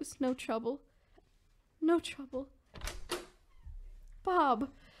that it was no trouble. No trouble. Bob.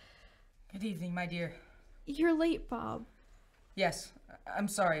 Good evening, my dear. You're late, Bob. Yes, I'm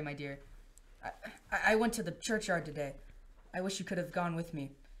sorry, my dear. I went to the churchyard today. I wish you could have gone with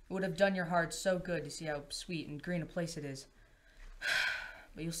me. It would have done your heart so good to see how sweet and green a place it is.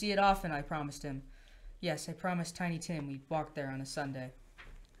 But you'll see it often, I promised him. Yes, I promised Tiny Tim we'd walk there on a Sunday.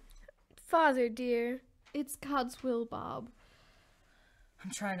 Father, dear. It's God's will, Bob.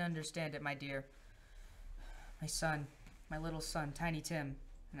 I'm trying to understand it, my dear. My son, my little son, Tiny Tim,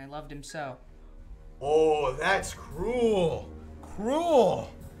 and I loved him so. Oh, that's cruel.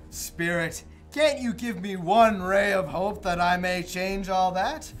 Cruel. Spirit, can't you give me one ray of hope that I may change all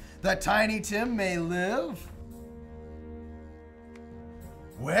that? That Tiny Tim may live?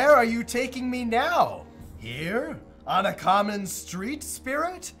 Where are you taking me now? Here? On a common street,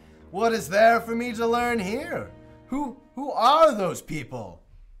 Spirit? What is there for me to learn here? Who are those people?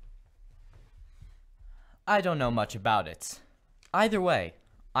 I don't know much about it. Either way,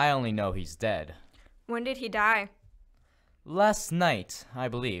 I only know he's dead. When did he die? Last night, I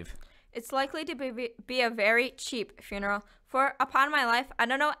believe. It's likely to be a very cheap funeral, for upon my life, I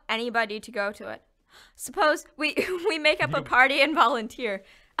don't know anybody to go to it. Suppose we make up a party and volunteer.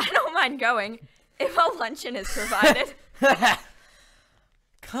 I don't mind going, if a luncheon is provided.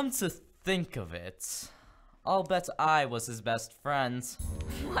 Come to think of it, I'll bet I was his best friend.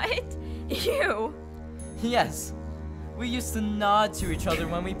 What? You? Yes. We used to nod to each other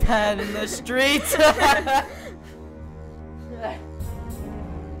when we panned in the street.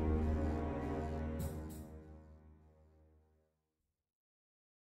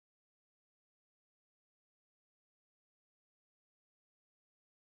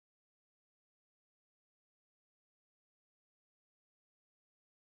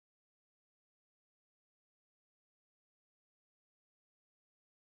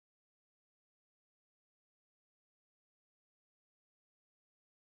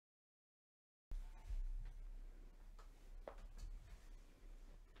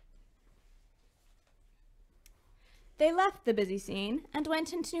 They left the busy scene and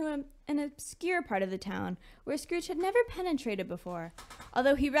went into an obscure part of the town where Scrooge had never penetrated before,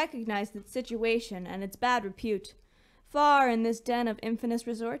 although he recognized its situation and its bad repute. Far in this den of infamous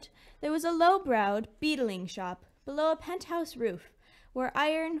resort, there was a low-browed beetling shop below a penthouse roof, where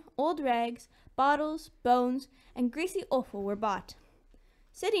iron, old rags, bottles, bones, and greasy offal were bought.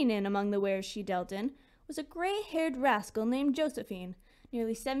 Sitting in among the wares she dealt in was a gray-haired rascal named Josephine,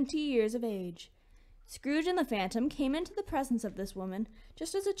 nearly 70 years of age. Scrooge and the Phantom came into the presence of this woman,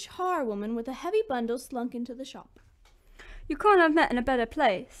 just as a charwoman with a heavy bundle slunk into the shop. You couldn't have met in a better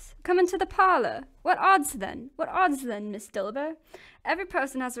place. Come into the parlor. What odds then? What odds then, Miss Dilber? Every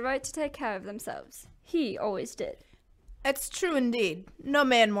person has a right to take care of themselves. He always did. It's true indeed. No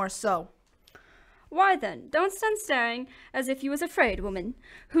man more so. Why then, don't stand staring as if you was afraid, woman.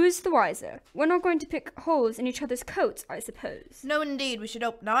 Who's the wiser? We're not going to pick holes in each other's coats, I suppose. No indeed, we should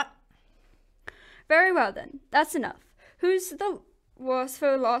hope not. Very well then, that's enough. Who's the worse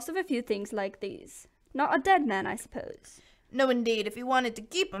for the loss of a few things like these? Not a dead man, I suppose. No indeed, if he wanted to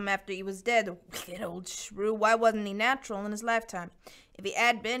keep him after he was dead, the wicked old shrew, why wasn't he natural in his lifetime? If he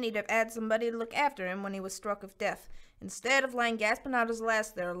had been, he'd have had somebody to look after him when he was struck of death, instead of lying gasping out his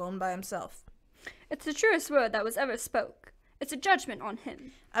last there alone by himself. It's the truest word that was ever spoke. It's a judgment on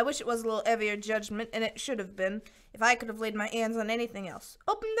him. I wish it was a little heavier judgment, and it should have been, if I could have laid my hands on anything else.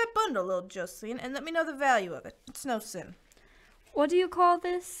 Open that bundle, little Josephine, and let me know the value of it. It's no sin. What do you call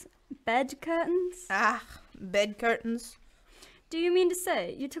this? Bed curtains? Ah, bed curtains. Do you mean to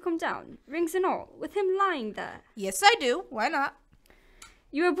say you took him down, rings and all, with him lying there? Yes, I do. Why not?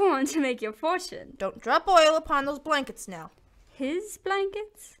 You were born to make your fortune. Don't drop oil upon those blankets now. his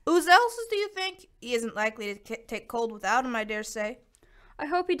blankets? Whose else's do you think? He isn't likely to take cold without him, I dare say. I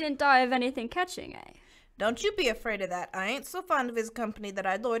hope he didn't die of anything catching, eh? Don't you be afraid of that. I ain't so fond of his company that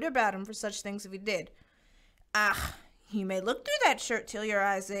I'd loiter about him for such things if he did. Ah, you may look through that shirt till your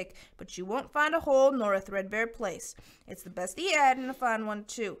eyes ache, but you won't find a hole nor a threadbare place. It's the best he had, and a fine one,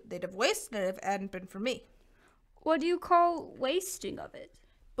 too. They'd have wasted it if it hadn't been for me. What do you call wasting of it?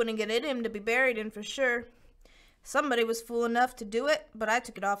 Putting it in him to be buried in for sure. Somebody was fool enough to do it, but I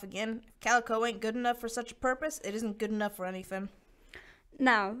took it off again. If calico ain't good enough for such a purpose, it isn't good enough for anything.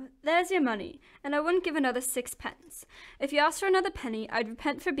 Now, there's your money, and I wouldn't give another 6 pence. If you asked for another penny, I'd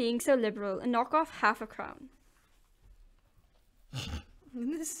repent for being so liberal and knock off half a crown.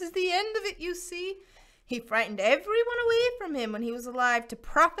 This is the end of it, you see. He frightened everyone away from him when he was alive to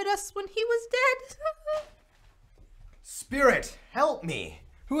profit us when he was dead. Spirit, help me.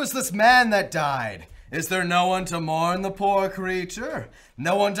 Who is this man that died? Is there no one to mourn the poor creature?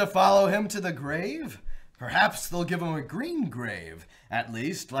 No one to follow him to the grave? Perhaps they'll give him a green grave, at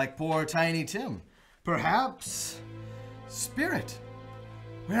least, like poor Tiny Tim. Perhaps... Spirit,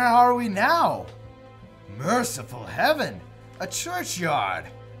 where are we now? Merciful heaven, a churchyard,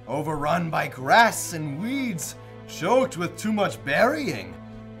 overrun by grass and weeds, choked with too much burying.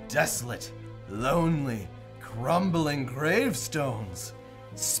 Desolate, lonely, crumbling gravestones.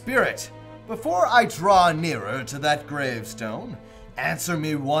 Spirit, before I draw nearer to that gravestone, answer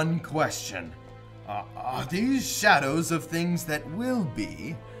me one question. Are these shadows of things that will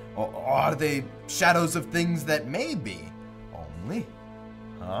be, or are they shadows of things that may be only?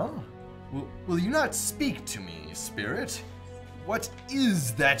 Huh? Will you not speak to me, Spirit? What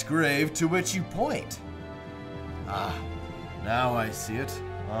is that grave to which you point? Ah, now I see it.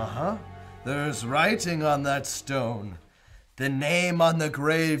 Uh-huh. There's writing on that stone. The name on the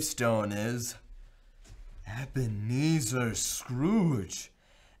gravestone is Ebenezer Scrooge.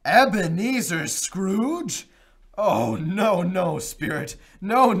 Ebenezer Scrooge? Oh, no, no, Spirit.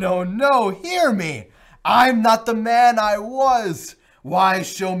 No, no, no. Hear me. I'm not the man I was. Why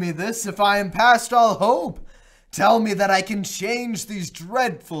show me this if I am past all hope? Tell me that I can change these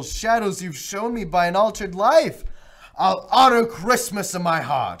dreadful shadows you've shown me by an altered life. I'll honor Christmas in my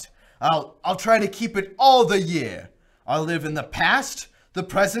heart. I'll try to keep it all the year. I'll live in the past, the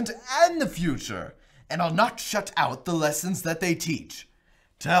present, and the future, and I'll not shut out the lessons that they teach.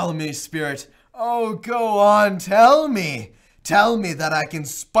 Tell me, Spirit, oh, go on, tell me. Tell me that I can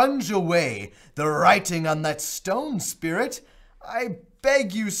sponge away the writing on that stone, Spirit. I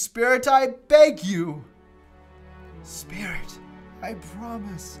beg you, Spirit, I beg you. Spirit, I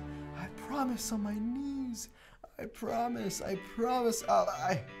promise on my knees. I promise.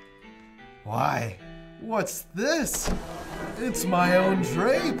 Why? What's this? It's my own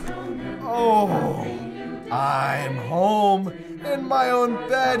drape. Oh, I'm home, in my own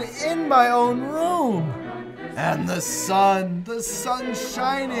bed, in my own room. And the sun's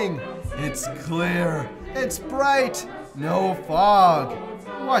shining. It's clear, it's bright, no fog.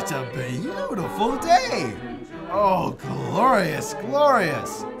 What a beautiful day. Oh, glorious,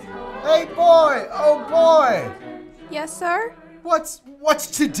 glorious. Hey, boy, oh, boy. Yes, sir? What's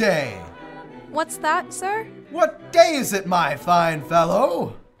today? What's that, sir? What day is it, my fine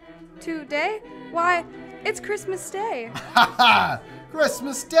fellow? Today? Why, it's Christmas Day. Ha ha!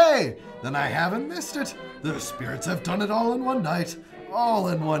 Christmas Day! Then I haven't missed it. The spirits have done it all in one night. All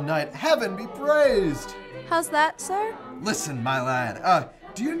in one night. Heaven be praised. How's that, sir? Listen, my lad.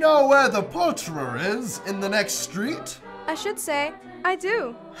 Do you know where the poulterer is in the next street? I should say, I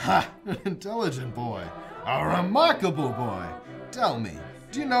do. Ha! An intelligent boy. A remarkable boy. Tell me,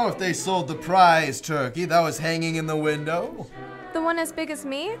 do you know if they sold the prize turkey that was hanging in the window? The one as big as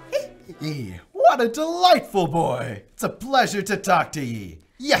me? What a delightful boy! It's a pleasure to talk to ye.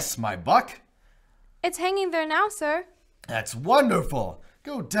 Yes, my buck. It's hanging there now, sir. That's wonderful.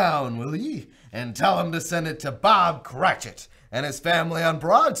 Go down, will ye, and tell him to send it to Bob Cratchit and his family on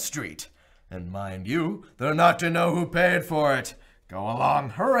Broad Street. And mind you, they're not to know who paid for it. Go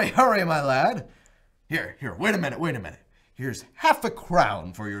along, hurry, hurry, my lad. Here, wait a minute. Here's half a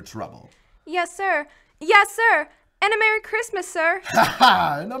crown for your trouble. Yes, sir. Yes, sir. And a Merry Christmas, sir. Ha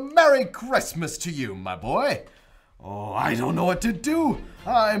ha! And a Merry Christmas to you, my boy. Oh, I don't know what to do.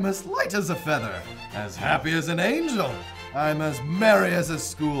 I'm as light as a feather, as happy as an angel. I'm as merry as a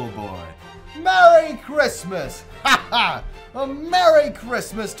schoolboy. Merry Christmas! Ha ha! A Merry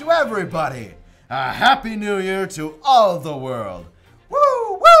Christmas to everybody. A Happy New Year to all the world.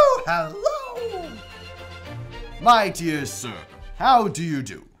 Woo, woo, hello! My dear sir, how do you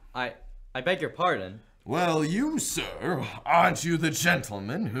do? I beg your pardon. Well, you, sir, aren't you the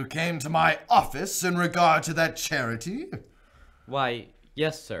gentleman who came to my office in regard to that charity? Why,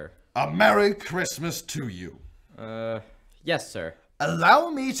 yes, sir. A Merry Christmas to you. Yes, sir. Allow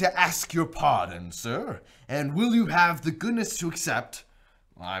me to ask your pardon, sir, and will you have the goodness to accept?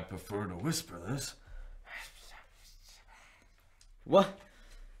 I prefer to whisper this. What?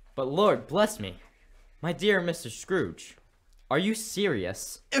 But Lord bless me. My dear Mr. Scrooge, are you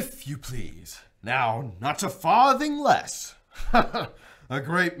serious? If you please. Now, not a farthing less. A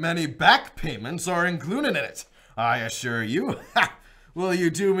great many back payments are included in it, I assure you. Will you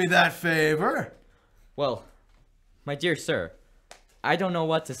do me that favor? Well, my dear sir, I don't know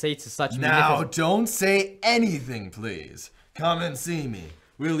what to say to such Now, don't say anything, please. Come and see me.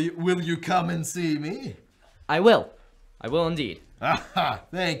 Will you come and see me? I will. I will indeed. Aha,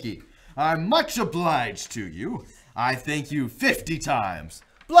 thank you. I'm much obliged to you. I thank you 50 times.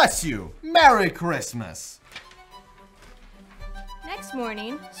 Bless you. Merry Christmas. Next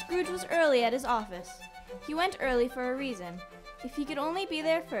morning, Scrooge was early at his office. He went early for a reason. If he could only be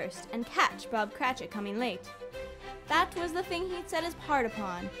there first and catch Bob Cratchit coming late. That was the thing he'd set his heart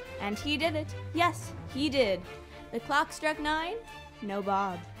upon, and he did it. Yes, he did. The clock struck 9. No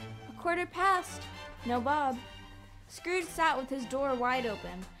Bob. A quarter past. No Bob. Scrooge sat with his door wide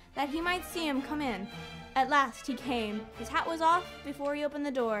open, that he might see him come in. At last he came. His hat was off before he opened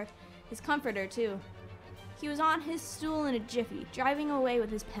the door. His comforter, too. He was on his stool in a jiffy, driving away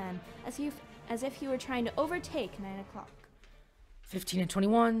with his pen, as if he were trying to overtake 9 o'clock. 15 and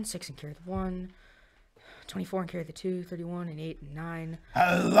 21, 6 and carry the 1, 24 and carry the 2, 31 and 8 and 9.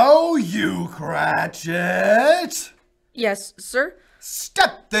 Hello, you Cratchit! Yes, sir?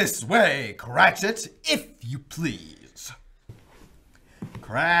 Step this way, Cratchit, if you please.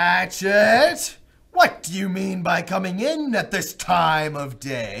 Cratchit! What do you mean by coming in at this time of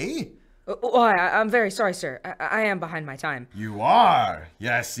day? I'm very sorry, sir. I am behind my time. You are.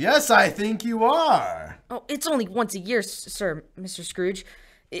 Yes, I think you are. Oh, it's only once a year, sir, Mr. Scrooge.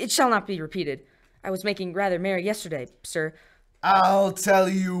 It shall not be repeated. I was making rather merry yesterday, sir. I'll tell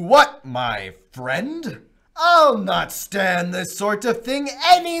you what, my friend. I'll not stand this sort of thing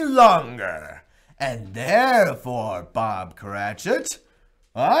any longer. And therefore, Bob Cratchit,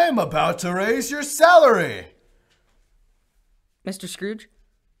 I'm about to raise your salary. Mr. Scrooge?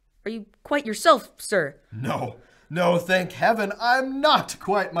 Are you quite yourself, sir? No, thank heaven, I'm not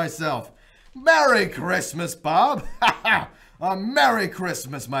quite myself. Merry Christmas, Bob. A Merry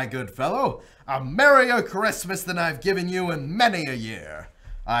Christmas, my good fellow. A merrier Christmas than I've given you in many a year.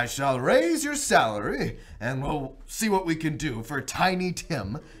 I shall raise your salary, and we'll see what we can do for Tiny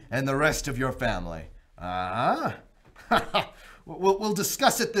Tim and the rest of your family. We'll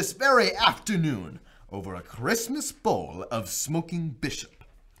discuss it this very afternoon over a Christmas bowl of smoking bishop.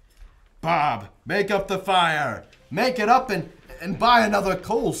 Bob, make up the fire. Make it up and buy another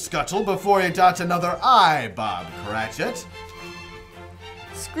coal scuttle before you dot another I, Bob Cratchit.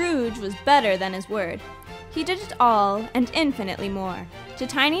 Scrooge was better than his word. He did it all and infinitely more. To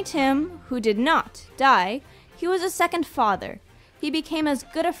Tiny Tim, who did not die, he was a second father. He became as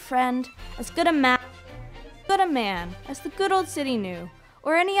good a friend, as good a man as the good old city knew,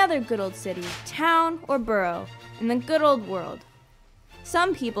 or any other good old city, town, or borough in the good old world.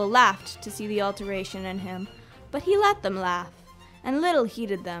 Some people laughed to see the alteration in him, but he let them laugh, and little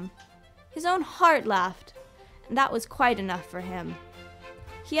heeded them. His own heart laughed, and that was quite enough for him.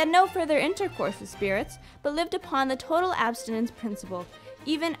 He had no further intercourse with spirits, but lived upon the total abstinence principle,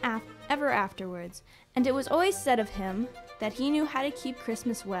 even ever afterwards, and it was always said of him that he knew how to keep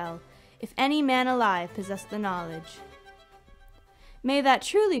Christmas well, if any man alive possessed the knowledge. May that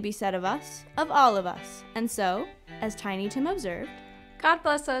truly be said of us, of all of us, and so, as Tiny Tim observed, God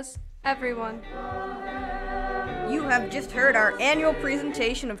bless us, everyone. You have just heard our annual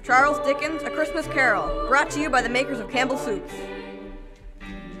presentation of Charles Dickens' A Christmas Carol, brought to you by the makers of Campbell's Soups.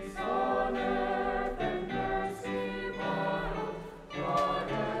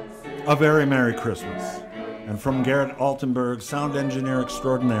 A very Merry Christmas. And from Garrett Altenberg, sound engineer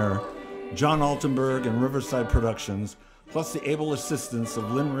extraordinaire, John Altenberg and Riverside Productions, plus the able assistance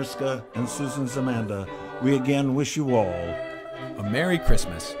of Lynn Riska and Susan Zamanda, we again wish you all a Merry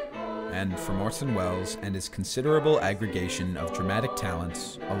Christmas, and from Orson Welles and his considerable aggregation of dramatic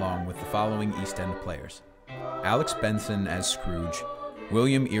talents, along with the following East End players: Alex Benson as Scrooge,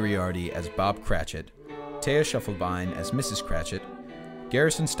 William Iriarty as Bob Cratchit, Taya Shufflebine as Mrs. Cratchit,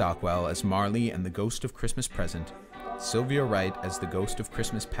 Garrison Stockwell as Marley and the Ghost of Christmas Present, Sylvia Wright as the Ghost of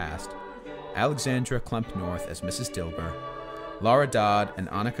Christmas Past, Alexandra Klemp North as Mrs. Dilber, Laura Dodd and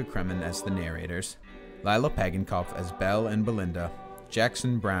Annika Kremen as the narrators, Lila Pagenkopf as Belle and Belinda,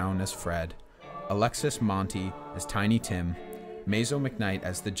 Jackson Brown as Fred, Alexis Monty as Tiny Tim, Mazo McKnight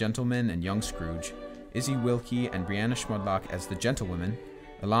as the Gentleman and Young Scrooge, Izzy Wilkie and Brianna Schmudlock as the Gentlewomen,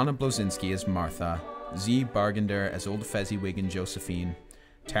 Ilana Blozinski as Martha, Z. Bargender as Old Fezziwig and Josephine,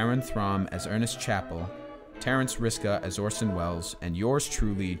 Taryn Throm as Ernest Chappell, Terrence Riska as Orson Welles, and yours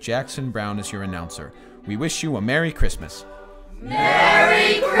truly, Jackson Brown, as your announcer. We wish you a Merry Christmas.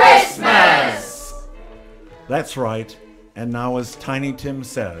 Merry Christmas! That's right. And now, as Tiny Tim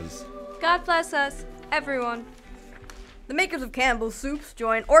says, God bless us, everyone. The makers of Campbell's Soups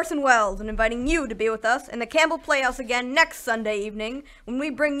join Orson Welles in inviting you to be with us in the Campbell Playhouse again next Sunday evening when we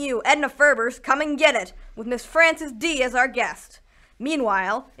bring you Edna Ferber's Come and Get It with Miss Frances D. as our guest.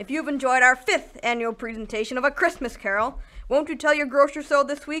 Meanwhile, if you've enjoyed our 5th annual presentation of A Christmas Carol, won't you tell your grocer so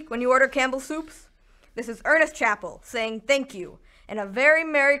this week when you order Campbell's Soups? This is Ernest Chappell saying thank you and a very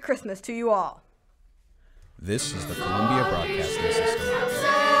Merry Christmas to you all. This is the Columbia Broadcasting System.